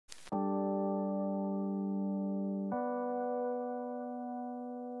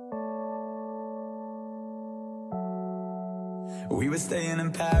We were staying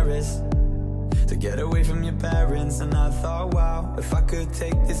in Paris to get away from your parents, and I thought, wow, if I could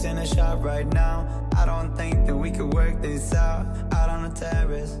take this in a shot right now, I don't think that we could work this out on the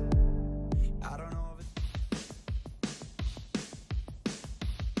terrace. I don't know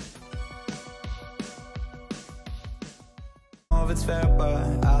if it's fair,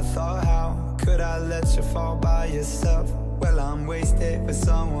 but I thought, how could I let you fall by yourself? Well, I'm wasted for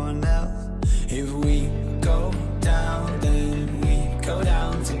someone else. If we go down, then we go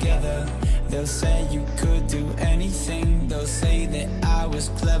down together. They'll say you could do anything, they'll say that I was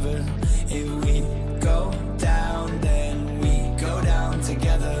clever. If we go down, then we go down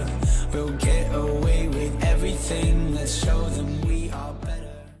together. We'll get away with everything, let's show them we are better.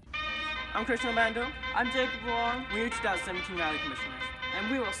 I'm Christian Bando. I'm Jacob Long. We're your 2017 Rally Commissioners.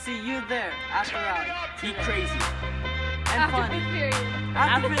 And we will see you there after rally. Be crazy. And funny.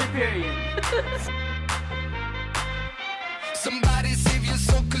 After the period. Somebody save your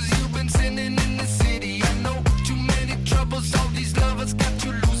soul, cause you've been sinning in the city. I know too many troubles, all these lovers got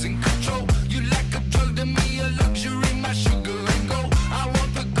you losing control. You like a drug to me, a luxury, my sugar and gold. I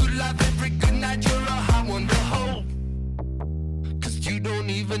want the good life every good night, you're a hot one to hold. Cause you don't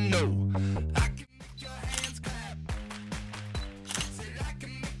even know. I can make your hands clap. Said I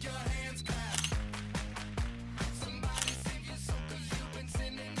can make your hands clap. Somebody save your soul, cause you've been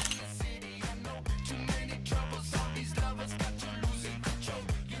sinning in the city. I know too many troubles, all these lovers got you losing control.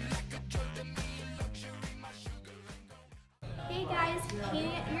 You like a drug to me, a luxury, my sugar and gold. Hey guys,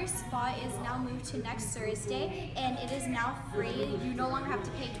 Paint It Your Spot is now moved to next Thursday, and it is now free. You no longer have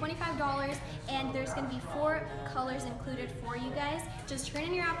to pay $25, and there's going to be 4 colors included for you guys. Just turn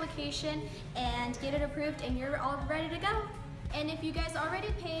in your application and get it approved, and you're all ready to go. And if you guys already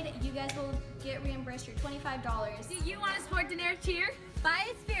paid, you guys will get reimbursed your $25. Do you want to support Denair cheer? Buy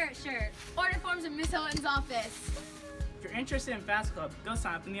a Spirit shirt. Order forms in Miss Hilton's office. If you're interested in Fast Club, go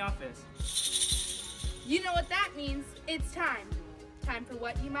sign up in the office. You know what that means. It's time. Time for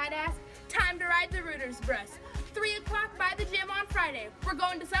what, you might ask? Time to ride the Rooters bus. 3 o'clock by the gym on Friday. We're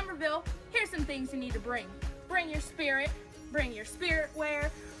going to Somerville. Here's some things you need to bring. Bring your spirit. Bring your spirit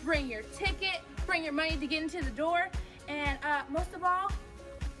wear. Bring your ticket. Bring your money to get into the door. And most of all,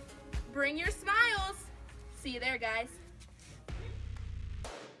 bring your smiles. See you there, guys.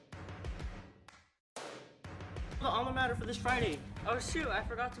 The alma mater for this Friday. Oh shoot, I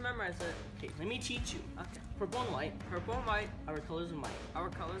forgot to memorize it. Okay, let me teach you. Okay. Purple and white. Purple and white, Our colors of might. our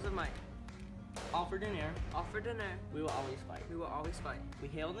colors of might. All for Denair. All for Denair, We will always fight. we will always fight. We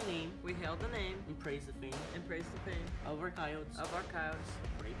hail the name We hail the name and praise the fame and praise the fame of our coyotes, of our coyotes,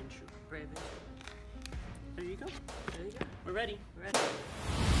 brave and true. brave and true. There you go. There you go. We're ready. Ready?